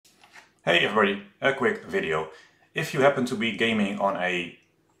Hey everybody, a quick video. If you happen to be gaming on a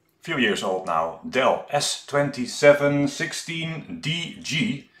few years old now Dell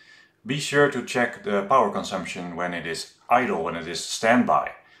S2716DG, be sure to check the power consumption when it is idle, when it is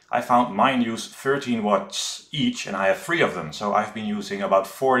standby. I found mine use 13 watts each and I have 3 of them, so I've been using about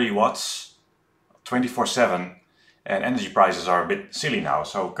 40 watts 24/7, and energy prices are a bit silly now,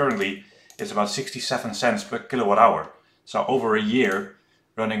 so currently it's about 67 cents per kilowatt hour. So over a year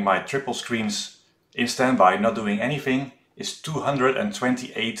running my triple screens in standby, not doing anything, is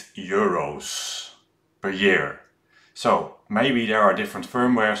 228 euros per year. So maybe there are different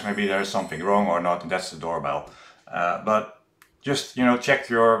firmwares, maybe there's something wrong or not, and that's the doorbell. But just, check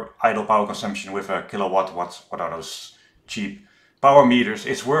your idle power consumption with a kilowatt. What are those cheap power meters?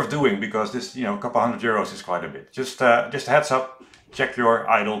 It's worth doing because this, couple €100 is quite a bit. Just a heads up, check your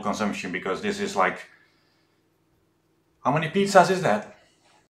idle consumption because this is like, how many pizzas is that?